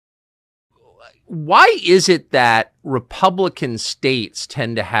why is it that Republican states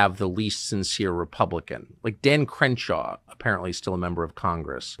tend to have the least sincere Republican? Like Dan Crenshaw, apparently still a member of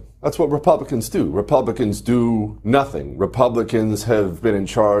Congress. That's what Republicans do. Republicans do nothing. Republicans have been in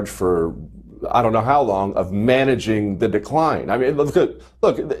charge for I don't know how long of managing the decline. I mean, look,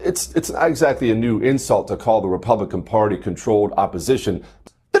 it's not exactly a new insult to call the Republican Party controlled opposition.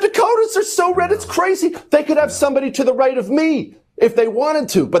 The Dakotas are so red, it's crazy. They could have somebody to the right of me if they wanted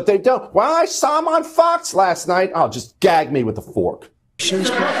to, but they don't. Well, I saw him on Fox last night. Oh, just gag me with a fork.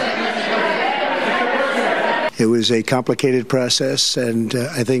 It was a complicated process, and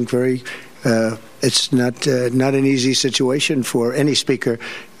I think it's not an easy situation for any speaker.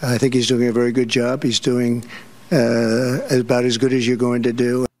 I think he's doing a very good job. He's doing about as good as you're going to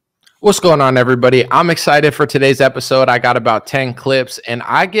do. What's going on, everybody? I'm excited for today's episode. I got about 10 clips, and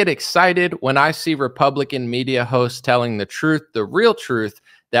I get excited when I see Republican media hosts telling the truth, the real truth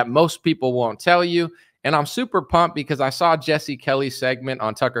that most people won't tell you. And I'm super pumped because I saw Jesse Kelly's segment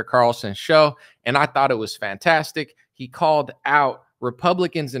on Tucker Carlson's show, and I thought it was fantastic. He called out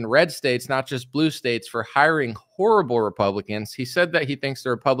Republicans in red states, not just blue states, for hiring horrible Republicans. He said that he thinks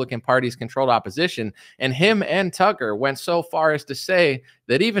the Republican Party's controlled opposition, and him and Tucker went so far as to say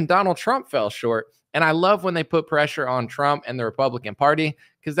that even Donald Trump fell short. And I love when they put pressure on Trump and the Republican Party,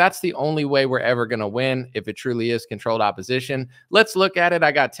 because that's the only way we're ever going to win if it truly is controlled opposition. Let's look at it.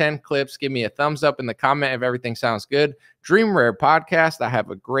 I got 10 clips. Give me a thumbs up in the comment if everything sounds good. Dream Rare Podcast. I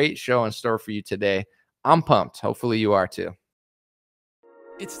have a great show in store for you today. I'm pumped. Hopefully you are too.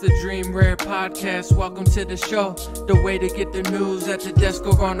 It's the Dream Rare Podcast. Welcome to the show. The way to get the news at the desk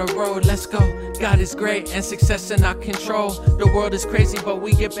or on the road. Let's go. God is great and success in our control. The world is crazy, but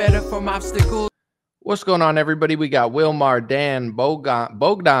we get better from obstacles. What's going on, everybody? We got Wilmar, Dan,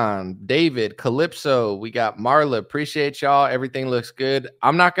 Bogdan, David, Calypso. We got Marla. Appreciate y'all. Everything looks good.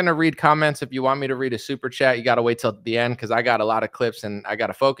 I'm not going to read comments. If you want me to read a super chat, you got to wait till the end because I got a lot of clips and I got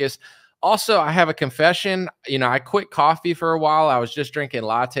to focus. Also, I have a confession. I quit coffee for a while. I was just drinking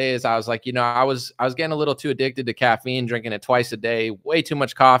lattes. I was like, I was getting a little too addicted to caffeine, drinking it twice a day, way too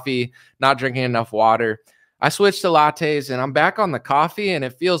much coffee, not drinking enough water. I switched to lattes and I'm back on the coffee and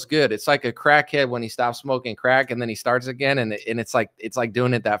it feels good. It's like a crackhead when he stops smoking crack and then he starts again and it's like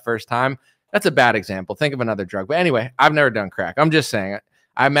doing it that first time. That's a bad example. Think of another drug. But anyway, I've never done crack. I'm just saying it.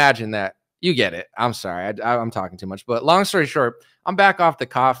 I imagine that you get it. I'm sorry. I'm talking too much. But long story short, I'm back off the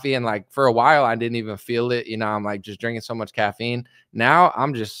coffee and like for a while I didn't even feel it. I'm like just drinking so much caffeine. Now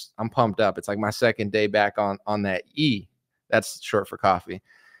I'm pumped up. It's like my second day back on that E. That's short for coffee.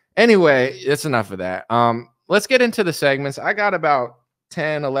 Anyway, it's enough of that. Let's get into the segments. I got about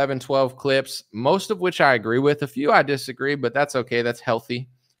 10, 11, 12 clips, most of which I agree with. A few I disagree, but that's okay. That's healthy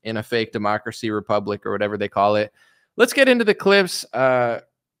in a fake democracy republic or whatever they call it. Let's get into the clips.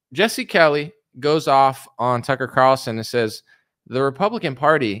 Jesse Kelly goes off on Tucker Carlson and says, the Republican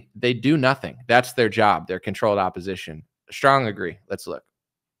Party, they do nothing. That's their job. They're controlled opposition. Strong agree. Let's look.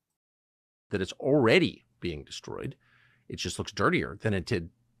 That it's already being destroyed. It just looks dirtier than it did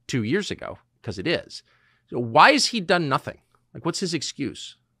 2 years ago because it is. So why has he done nothing? Like, what's his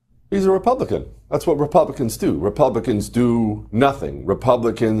excuse? He's a Republican. That's what Republicans do. Republicans do nothing.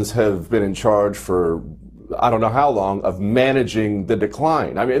 Republicans have been in charge for I don't know how long of managing the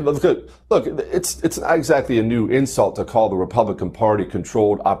decline. I mean, look, it's not exactly a new insult to call the Republican Party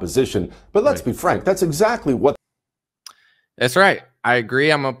controlled opposition, but let's be frank, that's exactly what. That's right. I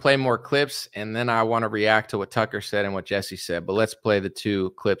agree. I'm going to play more clips, and then I want to react to what Tucker said and what Jesse said, but let's play the two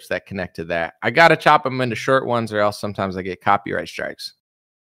clips that connect to that. I got to chop them into short ones or else sometimes I get copyright strikes.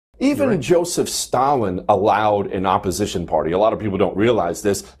 Even Joseph Stalin allowed an opposition party. A lot of people don't realize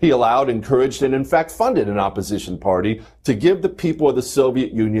this. He allowed, encouraged, and in fact funded an opposition party to give the people of the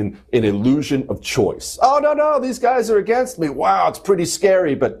Soviet Union an illusion of choice. Oh, no, these guys are against me. Wow, it's pretty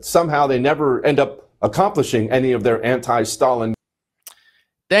scary, but somehow they never end up accomplishing any of their anti-Stalin.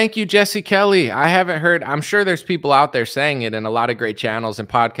 Thank you, Jesse Kelly. I haven't heard, I'm sure there's people out there saying it in a lot of great channels and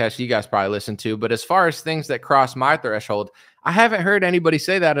podcasts you guys probably listen to, but as far as things that cross my threshold, I haven't heard anybody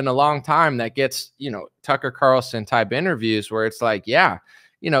say that in a long time that gets, Tucker Carlson type interviews where it's like, yeah,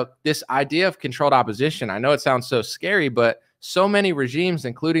 this idea of controlled opposition. I know it sounds so scary, but so many regimes,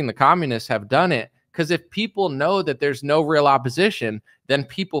 including the communists, have done it because if people know that there's no real opposition, then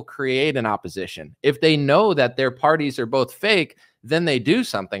people create an opposition. If they know that their parties are both fake, then they do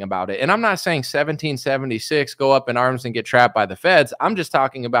something about it. And I'm not saying 1776, go up in arms and get trapped by the feds. I'm just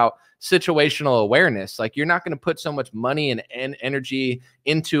talking about situational awareness. Like, you're not going to put so much money and energy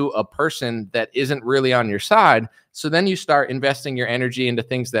into a person that isn't really on your side. So then you start investing your energy into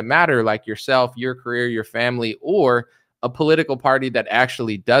things that matter, like yourself, your career, your family, or a political party that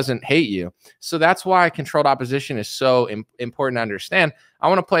actually doesn't hate you. So that's why controlled opposition is so important to understand. I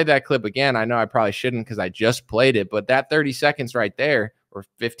want to play that clip again. I know I probably shouldn't because I just played it, but that 30 seconds right there, or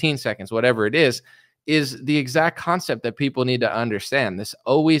 15 seconds, whatever it is the exact concept that people need to understand. This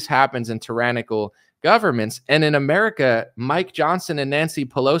always happens in tyrannical governments. And in America, Mike Johnson and Nancy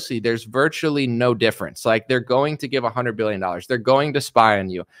Pelosi, there's virtually no difference. Like, they're going to give $100 billion. They're going to spy on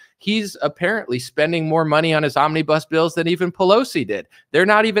you. He's apparently spending more money on his omnibus bills than even Pelosi did. They're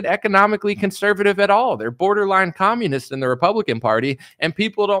not even economically conservative at all. They're borderline communist in the Republican Party, and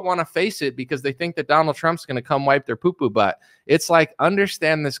people don't want to face it because they think that Donald Trump's going to come wipe their poo-poo butt. It's like,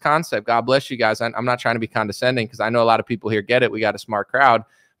 understand this concept. God bless you guys. I'm not trying to be condescending because I know a lot of people here get it. We got a smart crowd,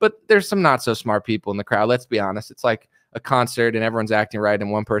 but there's some not so smart people in the crowd. Let's be honest. It's like a concert and everyone's acting right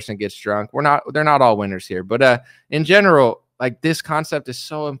and one person gets drunk. They're not all winners here, but in general, like, this concept is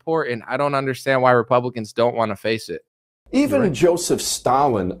so important. I don't understand why Republicans don't want to face it. Even Joseph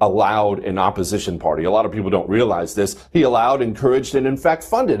Stalin allowed an opposition party. A lot of people don't realize this. He allowed, encouraged, and in fact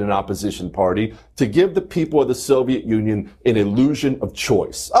funded an opposition party to give the people of the Soviet Union an illusion of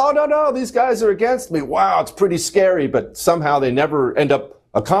choice. Oh, no, these guys are against me. Wow, it's pretty scary, but somehow they never end up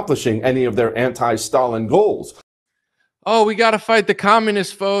accomplishing any of their anti-Stalin goals. Oh, we got to fight the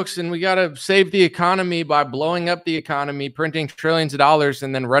communists, folks, and we got to save the economy by blowing up the economy, printing trillions of dollars,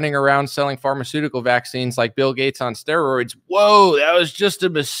 and then running around selling pharmaceutical vaccines like Bill Gates on steroids. Whoa, that was just a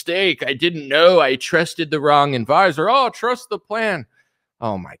mistake. I didn't know. I trusted the wrong advisor. Oh, trust the plan.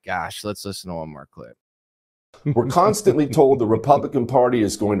 Oh, my gosh. Let's listen to one more clip. We're constantly told the Republican Party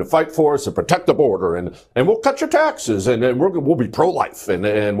is going to fight for us and protect the border, and we'll cut your taxes, and we'll be pro-life,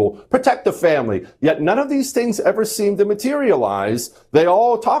 and we'll protect the family. Yet none of these things ever seem to materialize. They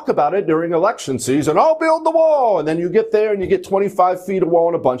all talk about it during election season. I'll build the wall. And then you get there and you get 25 feet of wall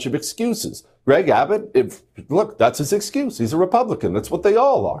and a bunch of excuses. Greg Abbott, look, that's his excuse. He's a Republican. That's what they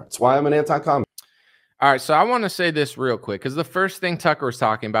all are. That's why I'm an anti-communist. All right, so I want to say this real quick because the first thing Tucker was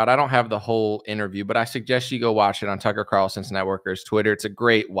talking about, I don't have the whole interview, but I suggest you go watch it on Tucker Carlson's Networker's Twitter. It's a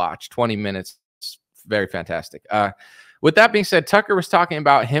great watch, 20 minutes, it's very fantastic. With that being said, Tucker was talking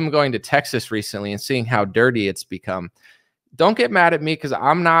about him going to Texas recently and seeing how dirty it's become. Don't get mad at me because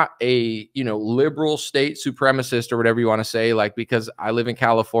I'm not a, liberal state supremacist or whatever you want to say, like, because I live in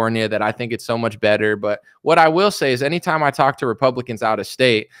California that I think it's so much better. But what I will say is anytime I talk to Republicans out of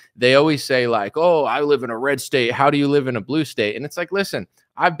state, they always say like, oh, I live in a red state. How do you live in a blue state? And it's like, listen,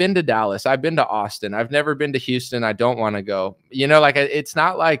 I've been to Dallas. I've been to Austin. I've never been to Houston. I don't want to go. Like, it's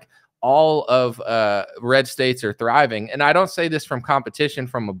not like all of red states are thriving. And I don't say this from competition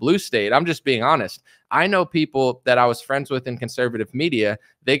from a blue state. I'm just being honest. I know people that I was friends with in conservative media.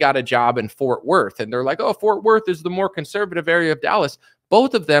 They got a job in Fort Worth and they're like, oh, Fort Worth is the more conservative area of Dallas.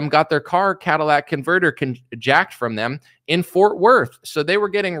 Both of them got their car Cadillac converter jacked from them in Fort Worth. So they were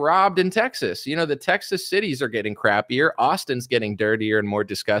getting robbed in Texas. The Texas cities are getting crappier. Austin's getting dirtier and more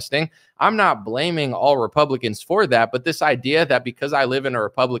disgusting. I'm not blaming all Republicans for that, but this idea that because I live in a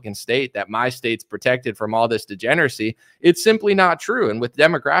Republican state, that my state's protected from all this degeneracy, it's simply not true. And with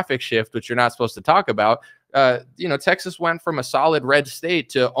demographic shift, which you're not supposed to talk about, Texas went from a solid red state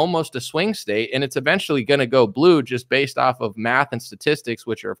to almost a swing state, and it's eventually going to go blue just based off of math and statistics,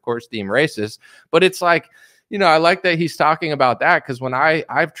 which are, of course, deemed racist. But it's like, I like that he's talking about that because when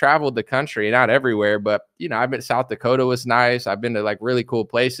I've traveled the country, not everywhere, but, I've been South Dakota was nice. I've been to like really cool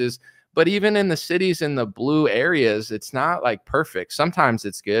places. But even in the cities in the blue areas, it's not like perfect. Sometimes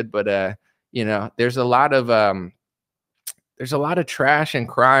it's good, but, there's a lot of trash and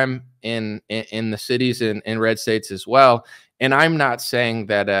crime in the cities in red states as well. And I'm not saying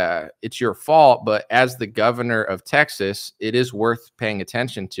that it's your fault, but as the governor of Texas, it is worth paying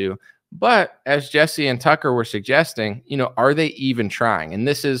attention to. But as Jesse and Tucker were suggesting, are they even trying? And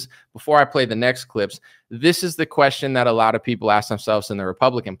this is, before I play the next clips, this is the question that a lot of people ask themselves in the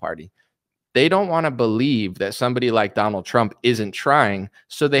Republican Party. They don't want to believe that somebody like Donald Trump isn't trying,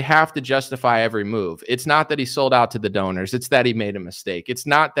 so they have to justify every move. It's not that he sold out to the donors. It's that he made a mistake. It's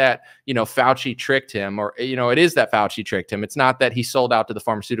not that, Fauci tricked him or, it is that Fauci tricked him. It's not that he sold out to the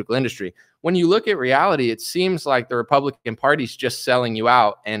pharmaceutical industry. When you look at reality, it seems like the Republican Party's just selling you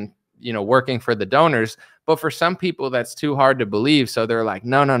out and, working for the donors. But for some people, that's too hard to believe. So they're like,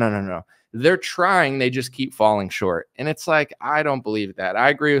 no. They're trying, they just keep falling short. And it's like, I don't believe that. I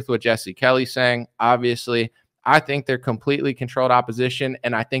agree with what Jesse Kelly's saying. Obviously, I think they're completely controlled opposition.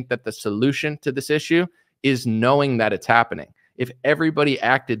 And I think that the solution to this issue is knowing that it's happening. If everybody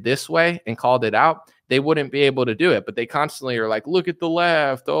acted this way and called it out, they wouldn't be able to do it. But they constantly are like, look at the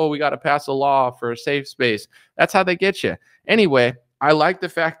left. Oh, we got to pass a law for a safe space. That's how they get you. Anyway, I like the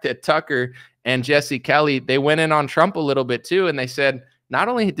fact that Tucker and Jesse Kelly, they went in on Trump a little bit too. And they said, not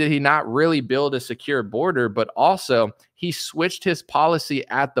only did he not really build a secure border, but also he switched his policy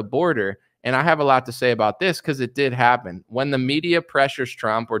at the border. And I have a lot to say about this because it did happen. When the media pressures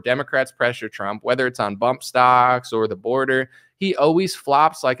Trump or Democrats pressure Trump, whether it's on bump stocks or the border, he always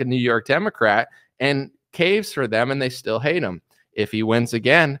flops like a New York Democrat and caves for them, and they still hate him. If he wins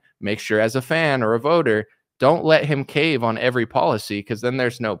again, make sure as a fan or a voter, don't let him cave on every policy, because then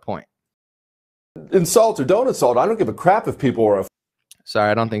there's no point. Insult or don't insult, I don't give a crap if people are.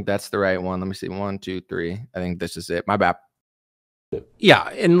 Sorry, I don't think that's the right one. Let me see. 1, 2, 3. I think this is it. My bad. Yeah,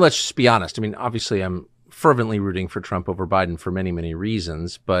 and let's just be honest. I mean, obviously, I'm fervently rooting for Trump over Biden for many, many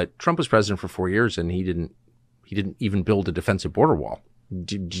reasons. But Trump was president for 4 years, and he didn't even build a defensive border wall.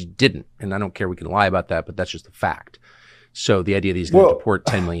 Didn't. And I don't care. We can lie about that, but that's just a fact. So the idea that he's going to deport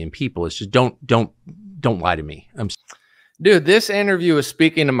 10 million people is just don't lie to me. Dude, this interview is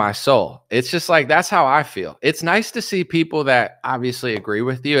speaking to my soul. It's just like, that's how I feel. It's nice to see people that obviously agree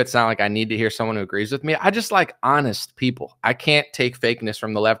with you. It's not like I need to hear someone who agrees with me. I just like honest people. I can't take fakeness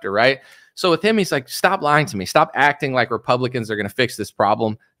from the left or right. So with him, he's like, stop lying to me. Stop acting like Republicans are going to fix this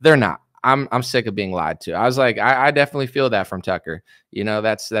problem. They're not. I'm sick of being lied to. I was like, I definitely feel that from Tucker. You know,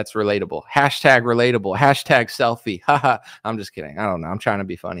 that's relatable. Hashtag relatable. Hashtag selfie. Haha. I'm just kidding. I don't know. I'm trying to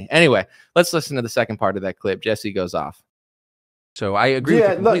be funny. Anyway, let's listen to the second part of that clip. Jesse goes off. So I agree with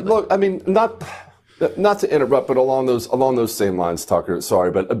you completely. Look, I mean, not to interrupt, but along those same lines, Tucker, sorry,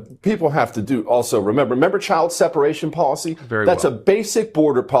 but people have to also remember child separation policy? That's a basic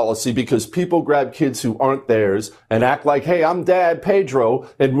border policy, because people grab kids who aren't theirs and act like, hey, I'm Dad Pedro,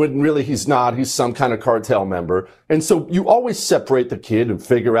 and when really he's not, he's some kind of cartel member. And so you always separate the kid and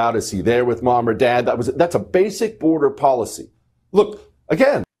figure out, is he there with mom or dad? That's a basic border policy. Look,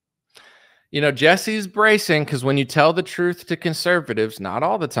 again. You know, Jesse's bracing, because when you tell the truth to conservatives, not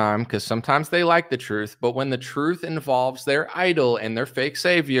all the time, because sometimes they like the truth, but when the truth involves their idol and their fake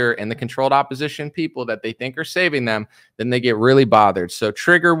savior and the controlled opposition people that they think are saving them, then they get really bothered. So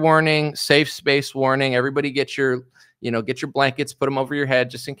trigger warning, safe space warning, everybody get your blankets, put them over your head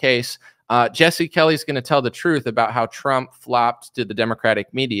just in case. Jesse Kelly's going to tell the truth about how Trump flopped to the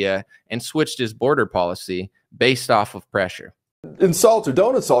Democratic media and switched his border policy based off of pressure. Insult or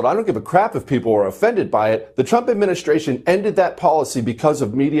don't insult, I don't give a crap if people are offended by it. The Trump administration ended that policy because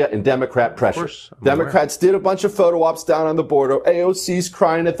of media and Democrat pressure. Democrats did a bunch of photo ops down on the border. AOC's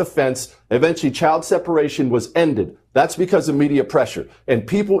crying at the fence. Eventually, child separation was ended. That's because of media pressure. And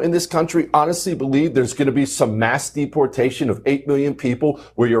people in this country honestly believe there's going to be some mass deportation of 8 million people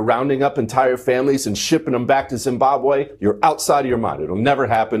where you're rounding up entire families and shipping them back to Zimbabwe. You're outside of your mind. It'll never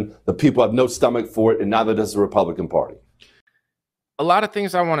happen. The people have no stomach for it, and neither does the Republican Party. A lot of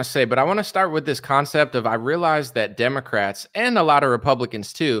things I want to say, but I want to start with this concept of, I realize that Democrats and a lot of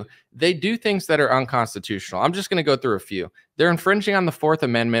Republicans too, they do things that are unconstitutional. I'm just going to go through a few. They're infringing on the Fourth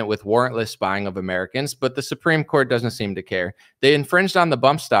Amendment with warrantless spying of Americans, but the Supreme Court doesn't seem to care. They infringed on the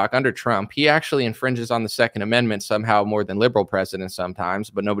bump stock under Trump. He actually infringes on the Second Amendment somehow more than liberal presidents sometimes,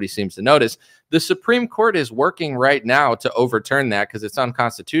 but nobody seems to notice. The Supreme Court is working right now to overturn that because it's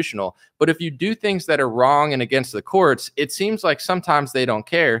unconstitutional. But if you do things that are wrong and against the courts, it seems like sometimes they don't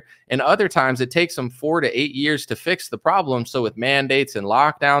care. And other times it takes them 4 to 8 years to fix the problem. So with mandates and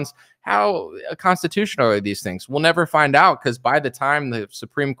lockdowns, how constitutional are these things? We'll never find out, because by the time the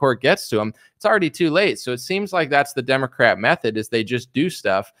Supreme Court gets to them, it's already too late. So it seems like that's the Democrat method, is they just do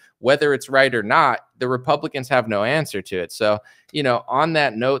stuff, whether it's right or not. The Republicans have no answer to it. So, you know, on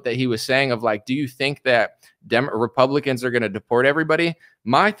that note that he was saying of like, do you think that Republicans are going to deport everybody?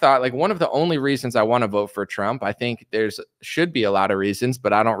 My thought, like, one of the only reasons I want to vote for Trump, I think should be a lot of reasons,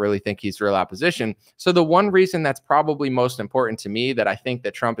 but I don't really think he's real opposition. So the one reason that's probably most important to me, that I think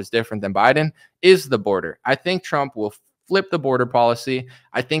that Trump is different than Biden, is the border. I think Trump will flip the border policy.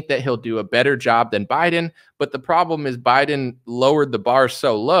 I think that he'll do a better job than Biden. But the problem is Biden lowered the bar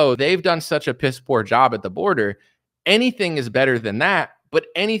so low. They've done such a piss poor job at the border. Anything is better than that, but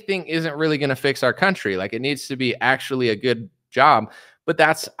anything isn't really going to fix our country. Like, it needs to be actually a good job. But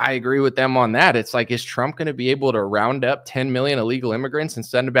I agree with them on that. It's like, is Trump going to be able to round up 10 million illegal immigrants and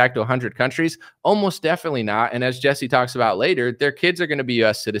send them back to 100 countries? Almost definitely not. And as Jesse talks about later, their kids are going to be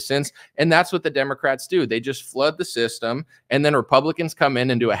U.S. citizens. And that's what the Democrats do. They just flood the system. And then Republicans come in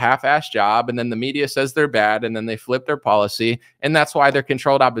and do a half-assed job. And then the media says they're bad. And then they flip their policy. And that's why they're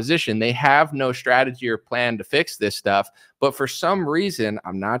controlled opposition. They have no strategy or plan to fix this stuff. But for some reason,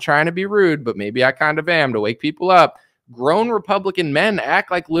 I'm not trying to be rude, but maybe I kind of am, to wake people up, grown Republican men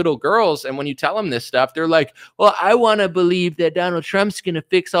act like little girls. And when you tell them this stuff, they're like, well, I want to believe that Donald Trump's going to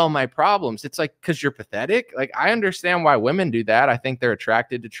fix all my problems. It's like, because you're pathetic. Like, I understand why women do that. I think they're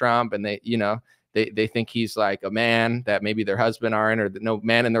attracted to Trump, and they think he's like a man that maybe their husband aren't, or that no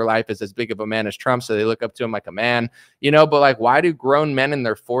man in their life is as big of a man as Trump. So they look up to him like a man, but like, why do grown men in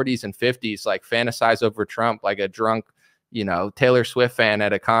their 40s and 50s like fantasize over Trump like a drunk, Taylor Swift fan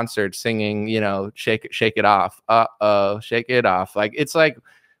at a concert singing, shake it off. Shake it off. Like, it's like,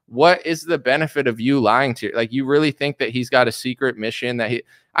 what is the benefit of you lying to? Like, you really think that he's got a secret mission that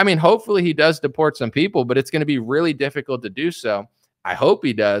hopefully he does deport some people, but it's going to be really difficult to do so. I hope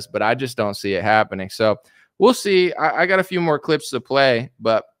he does, but I just don't see it happening. So we'll see. I got a few more clips to play,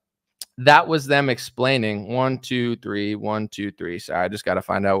 but that was them explaining 1, 2, 3, 1, 2, 3. So I just got to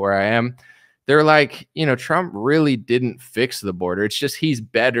find out where I am. They're like, Trump really didn't fix the border. It's just he's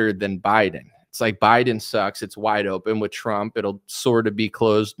better than Biden. It's like Biden sucks. It's wide open. With Trump, it'll sort of be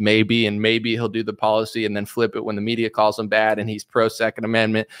closed maybe, and maybe he'll do the policy and then flip it when the media calls him bad, and he's pro Second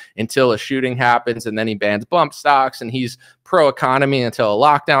Amendment until a shooting happens, and then he bans bump stocks, and he's pro economy until a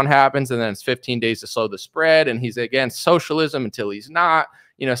lockdown happens, and then it's 15 days to slow the spread, and he's against socialism until he's not.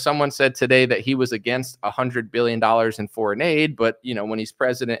 Someone said today that he was against $100 billion in foreign aid, but, when he's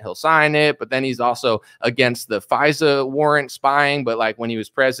president, he'll sign it. But then he's also against the FISA warrant spying. But like when he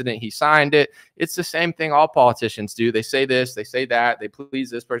was president, he signed it. It's the same thing all politicians do. They say this, they say that, they please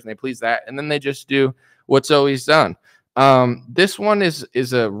this person, they please that. And then they just do what's always done. This one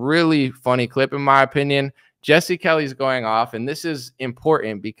is a really funny clip, in my opinion. Jesse Kelly's going off, and this is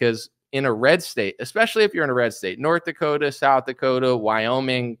important because in a red state, especially if you're in a red state, North Dakota, South Dakota,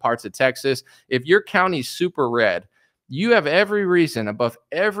 Wyoming, parts of Texas, if your county's super red, you have every reason above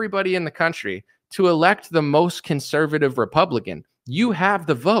everybody in the country to elect the most conservative Republican. You have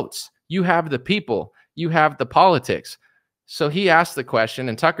the votes, you have the people, you have the politics. So he asked the question,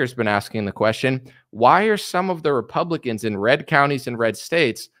 and Tucker's been asking the question, why are some of the Republicans in red counties and red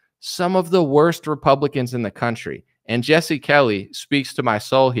states some of the worst Republicans in the country? And Jesse Kelly speaks to my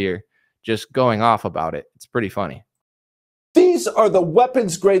soul here, just going off about it. It's pretty funny. These are the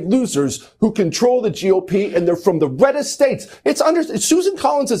weapons-grade losers who control the GOP, and they're from the reddest states. Susan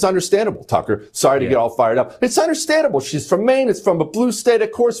Collins is understandable, Tucker. Sorry to get all fired up. It's understandable. She's from Maine. It's from a blue state.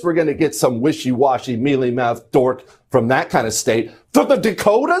 Of course, we're going to get some wishy-washy, mealy-mouthed dork from that kind of state. From the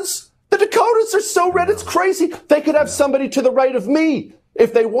Dakotas? The Dakotas are so red, it's crazy. They could have somebody to the right of me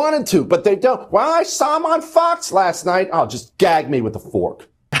if they wanted to, but they don't. Well, I saw him on Fox last night. Oh, just gag me with a fork.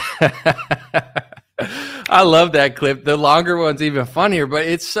 I love that clip. The longer one's even funnier, but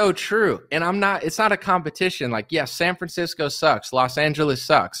it's so true. And it's not a competition. Like, yes, San Francisco sucks. Los Angeles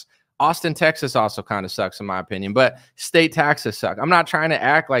sucks. Austin, Texas also kind of sucks in my opinion, but state taxes suck. I'm not trying to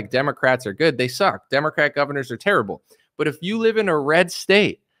act like Democrats are good. They suck. Democrat governors are terrible. But if you live in a red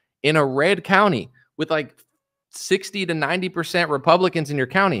state, in a red county with like 60 to 90% Republicans in your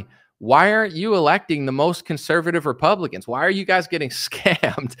county, why aren't you electing the most conservative Republicans? Why are you guys getting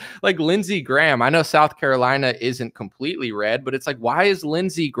scammed? Like Lindsey Graham. I know South Carolina isn't completely red, but it's like, why is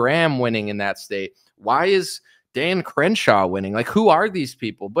Lindsey Graham winning in that state? Why is Dan Crenshaw winning? Like, who are these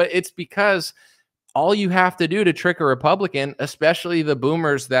people? But it's because all you have to do to trick a Republican, especially the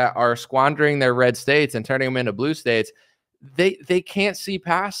boomers that are squandering their red states and turning them into blue states, they can't see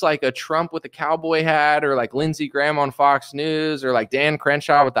past like a Trump with a cowboy hat, or like Lindsey Graham on Fox News, or like Dan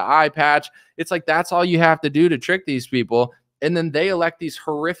Crenshaw with the eye patch. It's like, that's all you have to do to trick these people. And then they elect these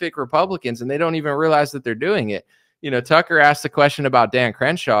horrific Republicans and they don't even realize that they're doing it. Tucker asked the question about Dan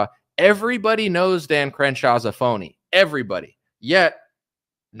Crenshaw. Everybody knows Dan Crenshaw's a phony. Everybody. Yet,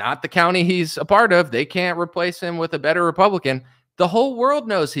 not the county he's a part of. They can't replace him with a better Republican. The whole world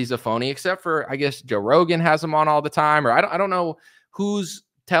knows he's a phony, except for, I guess, Joe Rogan has him on all the time, or I don't know who's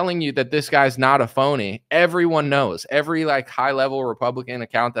telling you that this guy's not a phony. Everyone knows. Every like high-level Republican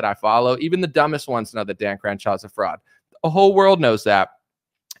account that I follow, even the dumbest ones know that Dan Crenshaw's a fraud. The whole world knows that,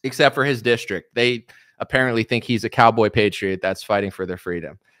 except for his district. They apparently think he's a cowboy patriot that's fighting for their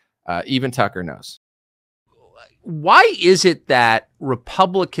freedom. Even Tucker knows. Why is it that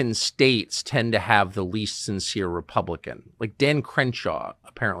Republican states tend to have the least sincere Republican? Like Dan Crenshaw,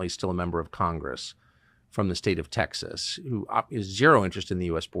 apparently still a member of Congress from the state of Texas, who is zero interest in the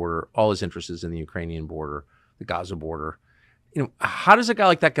U.S. border. All his interest is in the Ukrainian border, the Gaza border. How does a guy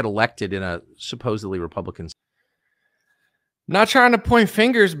like that get elected in a supposedly Republican state? Not trying to point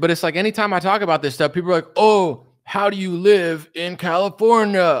fingers, but it's like anytime I talk about this stuff, people are like, oh, How do you live in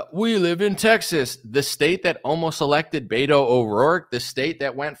California? We live in Texas, the state that almost elected Beto O'Rourke, the state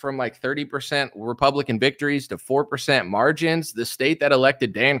that went from like 30% Republican victories to 4% margins, the state that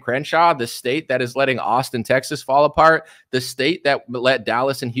elected Dan Crenshaw, the state that is letting Austin, Texas fall apart, the state that let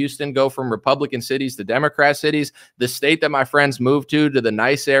Dallas and Houston go from Republican cities to Democrat cities, the state that my friends moved to the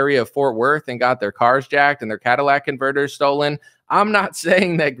nice area of Fort Worth and got their cars jacked and their Cadillac converters stolen. I'm not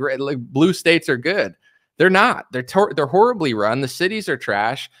saying that blue states are good. They're not. They're horribly run. The cities are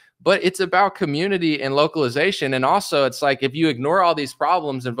trash, but it's about community and localization. And also, it's like if you ignore all these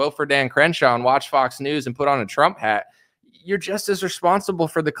problems and vote for Dan Crenshaw and watch Fox News and put on a Trump hat, you're just as responsible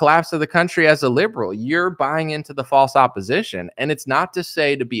for the collapse of the country as a liberal. You're buying into the false opposition. And it's not to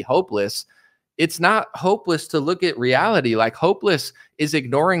say to be hopeless. It's not hopeless to look at reality. Like hopeless is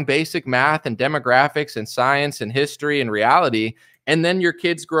ignoring basic math and demographics and science and history and reality. And then your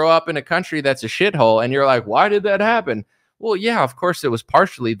kids grow up in a country that's a shithole. And you're like, why did that happen? Well, yeah, of course, it was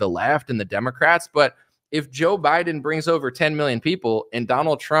partially the left and the Democrats. But if Joe Biden brings over 10 million people and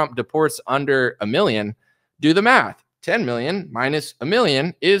Donald Trump deports under 1 million, do the math. 10 million minus 1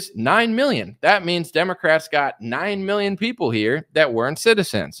 million is 9 million. That means Democrats got 9 million people here that weren't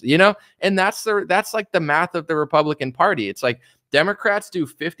citizens, you know? And that's like the math of the Republican Party. It's like Democrats do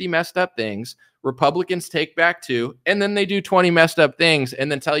 50 messed up things, Republicans take back 2, and then they do 20 messed up things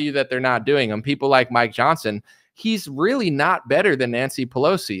and then tell you that they're not doing them. People like Mike Johnson, he's really not better than Nancy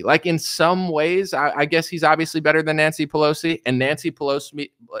Pelosi. Like in some ways, I guess he's obviously better than Nancy Pelosi. And Nancy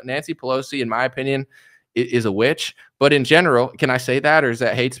Pelosi, in my opinion, is a witch. But in general, can I say that, or is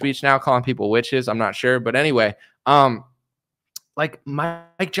that hate speech now, calling people witches? I'm not sure. But anyway, like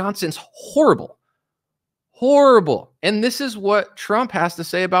Mike Johnson's horrible. And this is what Trump has to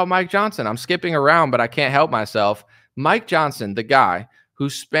say about Mike Johnson. I'm skipping around, but I can't help myself. Mike Johnson, the guy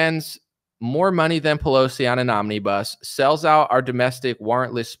who spends more money than Pelosi on an omnibus, sells out our domestic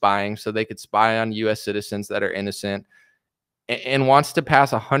warrantless spying so they could spy on U.S. citizens that are innocent, and wants to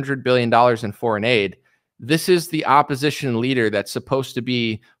pass $100 billion in foreign aid. This is the opposition leader that's supposed to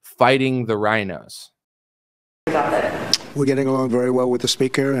be fighting the rhinos. We're getting along very well with the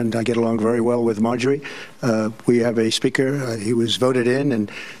speaker, and I get along very well with Marjorie. We have a speaker. He was voted in,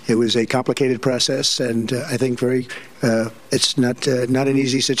 and it was a complicated process, and I think it's not an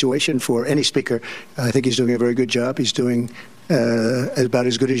easy situation for any speaker. I think he's doing a very good job. He's doing about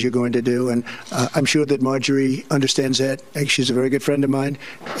as good as you're going to do, and I'm sure that Marjorie understands that. She's a very good friend of mine,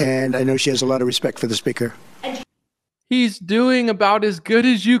 and I know she has a lot of respect for the speaker. He's doing about as good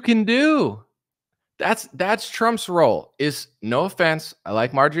as you can do. That's Trump's role. Is no offense, I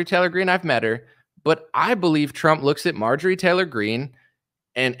like Marjorie Taylor Greene, I've met her, but I believe Trump looks at Marjorie Taylor Greene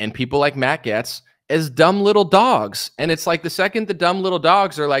and people like Matt Gaetz as dumb little dogs. And it's like the second the dumb little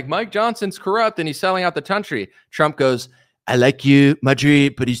dogs are like, Mike Johnson's corrupt and he's selling out the country, Trump goes, I like you, Marjorie,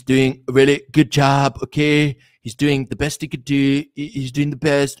 but he's doing a really good job, okay? He's doing the best he could do. He's doing the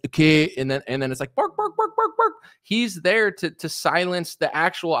best, okay? And then it's like, bark, bark, bark, bark, bark. He's there to silence the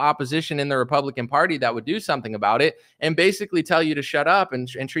actual opposition in the Republican Party that would do something about it and basically tell you to shut up and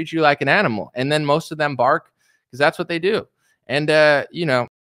treat you like an animal. And then most of them bark because that's what they do. And,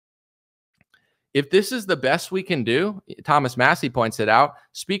 if this is the best we can do, Thomas Massey points it out,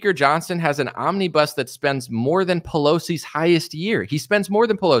 Speaker Johnson has an omnibus that spends more than Pelosi's highest year. He spends more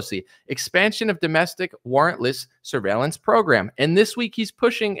than Pelosi. Expansion of domestic warrantless surveillance program. And this week he's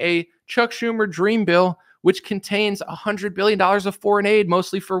pushing a Chuck Schumer dream bill, which contains $100 billion of foreign aid,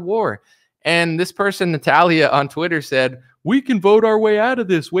 mostly for war. And this person, Natalia, on Twitter said, we can vote our way out of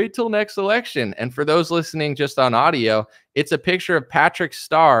this. Wait till next election. And for those listening just on audio, it's a picture of Patrick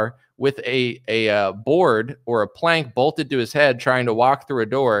Starr with a board or a plank bolted to his head trying to walk through a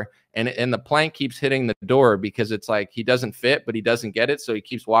door. And the plank keeps hitting the door because it's like he doesn't fit, but he doesn't get it. So he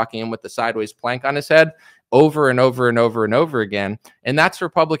keeps walking in with the sideways plank on his head over and over and over and over again. And that's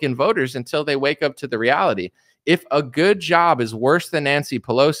Republican voters until they wake up to the reality. If a good job is worse than Nancy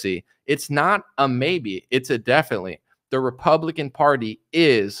Pelosi, it's not a maybe, it's a definitely. The Republican Party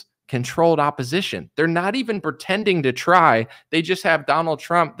is controlled opposition. They're not even pretending to try. They just have Donald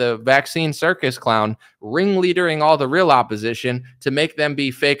Trump, the vaccine circus clown, ringleadering all the real opposition to make them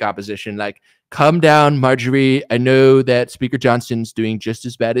be fake opposition. Like, calm down, Marjorie. I know that Speaker Johnson's doing just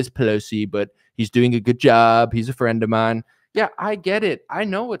as bad as Pelosi, but he's doing a good job. He's a friend of mine. Yeah, I get it. I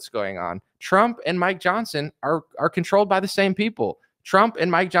know what's going on. Trump and Mike Johnson are controlled by the same people. Trump and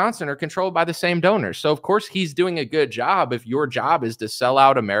Mike Johnson are controlled by the same donors. So, of course, he's doing a good job if your job is to sell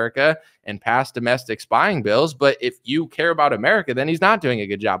out America and pass domestic spying bills. But if you care about America, then he's not doing a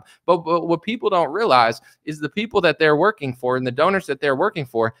good job. But what people don't realize is the people that they're working for and the donors that they're working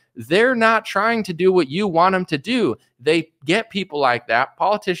for, they're not trying to do what you want them to do. They get people like that.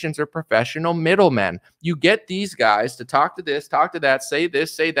 Politicians are professional middlemen. You get these guys to talk to this, talk to that, say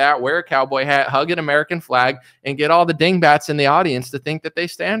this, say that, wear a cowboy hat, hug an American flag, and get all the dingbats in the audience to think that they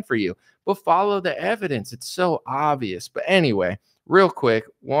stand for you. But follow the evidence. It's so obvious. But anyway, real quick,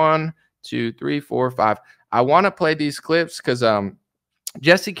 1, 2, 3, 4, 5. I want to play these clips because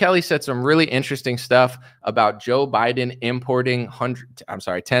Jesse Kelly said some really interesting stuff about Joe Biden importing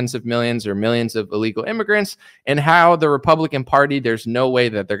tens of millions or millions of illegal immigrants, and how the Republican Party, there's no way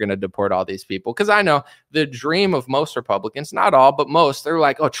that they're going to deport all these people. Because I know the dream of most Republicans, not all, but most, they're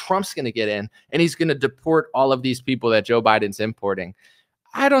like, oh, Trump's going to get in and he's going to deport all of these people that Joe Biden's importing.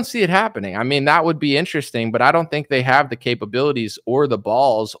 I don't see it happening. I mean, that would be interesting, but I don't think they have the capabilities or the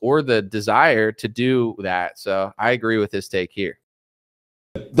balls or the desire to do that. So I agree with his take here.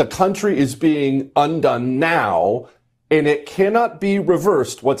 The country is being undone now, and it cannot be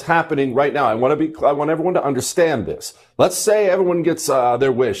reversed. What's happening right now? I want everyone to understand this. Let's say everyone gets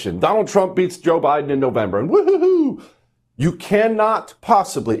their wish, and Donald Trump beats Joe Biden in November, and woohoo! You cannot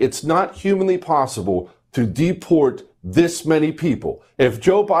possibly, it's not humanly possible to deport this many people. If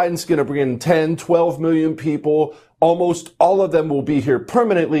Joe Biden's going to bring in 10, 12 million people, almost all of them will be here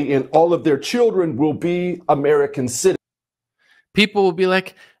permanently, and all of their children will be American citizens. People will be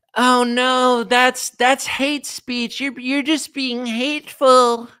like, oh no, that's hate speech. You're just being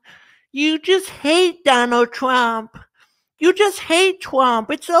hateful. You just hate Donald Trump. You just hate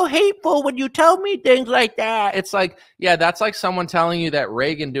Trump. It's so hateful when you tell me things like that. It's like, yeah, that's like someone telling you that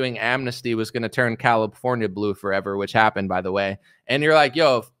Reagan doing amnesty was going to turn California blue forever, which happened, by the way. And you're like,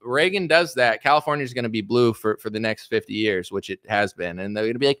 yo, if Reagan does that, California's going to be blue for the next 50 years, which it has been. And they're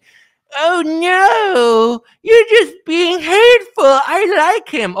going to be like, oh no, you're just being hateful. I like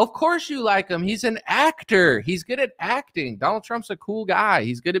him. Of course you like him. He's an actor. He's good at acting. Donald Trump's a cool guy.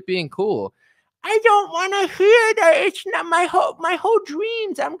 He's good at being cool. I don't want to hear that. It's not my whole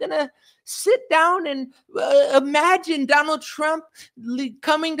dreams. I'm going to sit down and imagine Donald Trump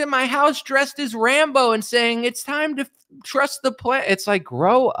coming to my house dressed as Rambo and saying, it's time to trust the plan. It's like,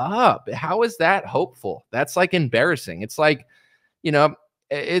 grow up. How is that hopeful? That's like embarrassing. It's like, you know,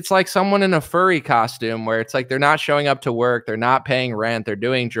 it's like someone in a furry costume where it's like they're not showing up to work. They're not paying rent. They're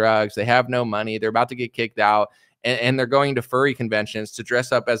doing drugs. They have no money. They're about to get kicked out. And they're going to furry conventions to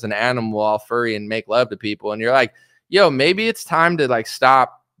dress up as an animal, all furry, and make love to people. And you're like, yo, maybe it's time to like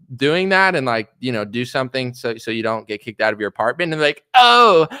stop doing that and like, you know, do something so you don't get kicked out of your apartment. And like,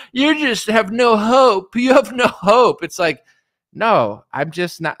 oh, you just have no hope. You have no hope. It's like, no, I'm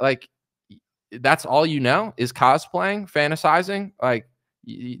just not like, that's all you know is cosplaying, fantasizing. Like,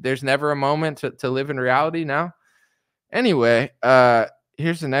 there's never a moment to live in reality now. Anyway,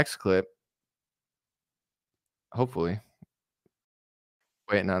 here's the next clip. Hopefully.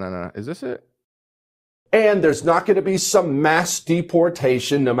 Wait, no. Is this it? And there's not going to be some mass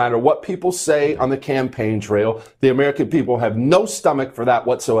deportation, no matter what people say on the campaign trail. The American people have no stomach for that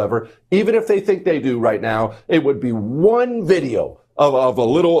whatsoever. Even if they think they do right now, it would be one video of a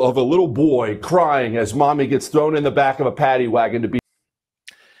little boy crying as mommy gets thrown in the back of a paddy wagon to be.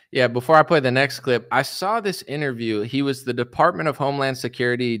 Yeah, before I play the next clip, I saw this interview. He was the Department of Homeland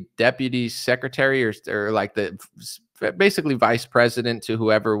Security deputy secretary or like the basically vice president to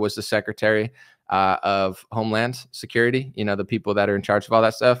whoever was the secretary of Homeland Security, you know, the people that are in charge of all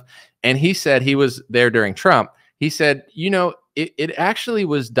that stuff. And he said he was there during Trump. He said, you know, it actually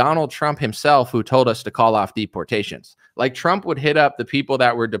was Donald Trump himself who told us to call off deportations. Like Trump would hit up the people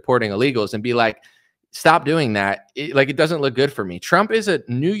that were deporting illegals and be like, stop doing that. It doesn't look good for me. Trump is a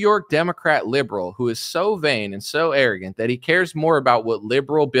New York Democrat liberal who is so vain and so arrogant that he cares more about what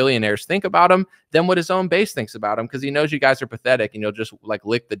liberal billionaires think about him than what his own base thinks about him, because he knows you guys are pathetic and you'll just like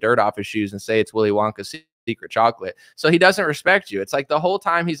lick the dirt off his shoes and say it's Willy Wonka's secret chocolate. So he doesn't respect you. It's like the whole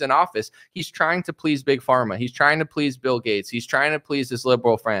time he's in office, he's trying to please Big Pharma. He's trying to please Bill Gates. He's trying to please his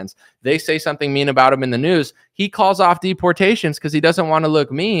liberal friends. They say something mean about him in the news. He calls off deportations because he doesn't want to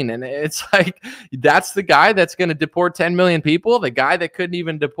look mean. And it's like, that's the guy that's going to deport 10 million people, the guy that couldn't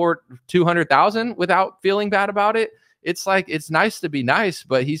even deport 200,000 without feeling bad about it. It's like, it's nice to be nice,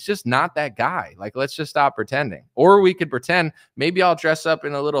 but he's just not that guy. Like, let's just stop pretending. Or we could pretend, maybe I'll dress up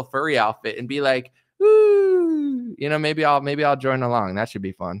in a little furry outfit and be like, ooh, you know, maybe I'll join along. That should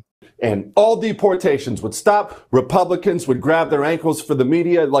be fun. And all deportations would stop. Republicans would grab their ankles for the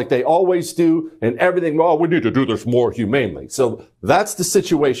media like they always do, and everything, well, we need to do this more humanely. So that's the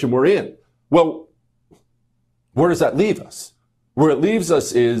situation we're in. Well, where does that leave us? Where it leaves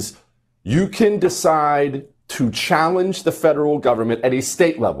us is you can decide to challenge the federal government at a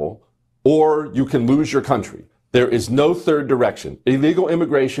state level, or you can lose your country. There is no third direction. Illegal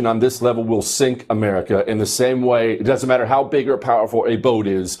immigration on this level will sink America in the same way. It doesn't matter how big or powerful a boat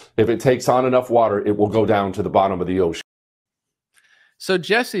is. If it takes on enough water, it will go down to the bottom of the ocean. So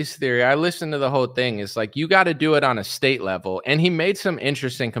Jesse's theory, I listened to the whole thing, is like, you got to do it on a state level. And he made some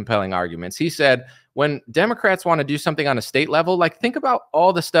interesting, compelling arguments. He said, when Democrats want to do something on a state level, like, think about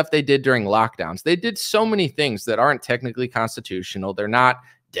all the stuff they did during lockdowns. They did so many things that aren't technically constitutional. They're not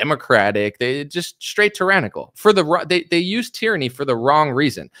democratic. They just straight tyrannical. They use tyranny for the wrong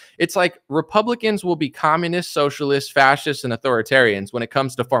reason. It's like Republicans will be communists, socialists, fascists, and authoritarians when it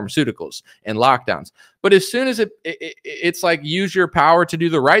comes to pharmaceuticals and lockdowns. But as soon as it's like, use your power to do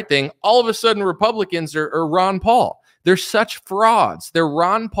the right thing, all of a sudden Republicans are Ron Paul. They're such frauds. They're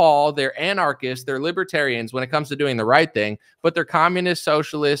Ron Paul, they're anarchists, they're libertarians when it comes to doing the right thing, but they're communists,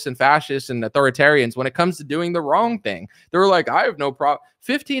 socialists, and fascists and authoritarians when it comes to doing the wrong thing. They're like, I have no problem.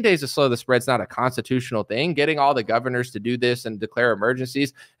 15 days to slow the spread's not a constitutional thing. Getting all the governors to do this and declare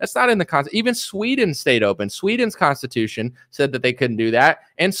emergencies, that's not in the Constitution. Even Sweden stayed open. Sweden's constitution said that they couldn't do that,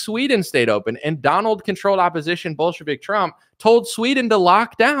 and Sweden stayed open. And Donald-controlled opposition Bolshevik Trump told Sweden to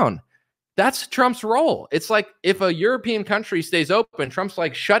lock down. That's Trump's role. It's like, if a European country stays open, Trump's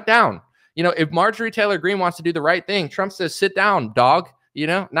like, shut down. You know, if Marjorie Taylor Greene wants to do the right thing, Trump says, sit down, dog. You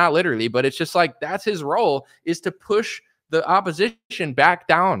know, not literally, but it's just like, that's his role, is to push the opposition back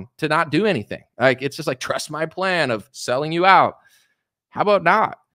down to not do anything. Like, it's just like, trust my plan of selling you out. How about not?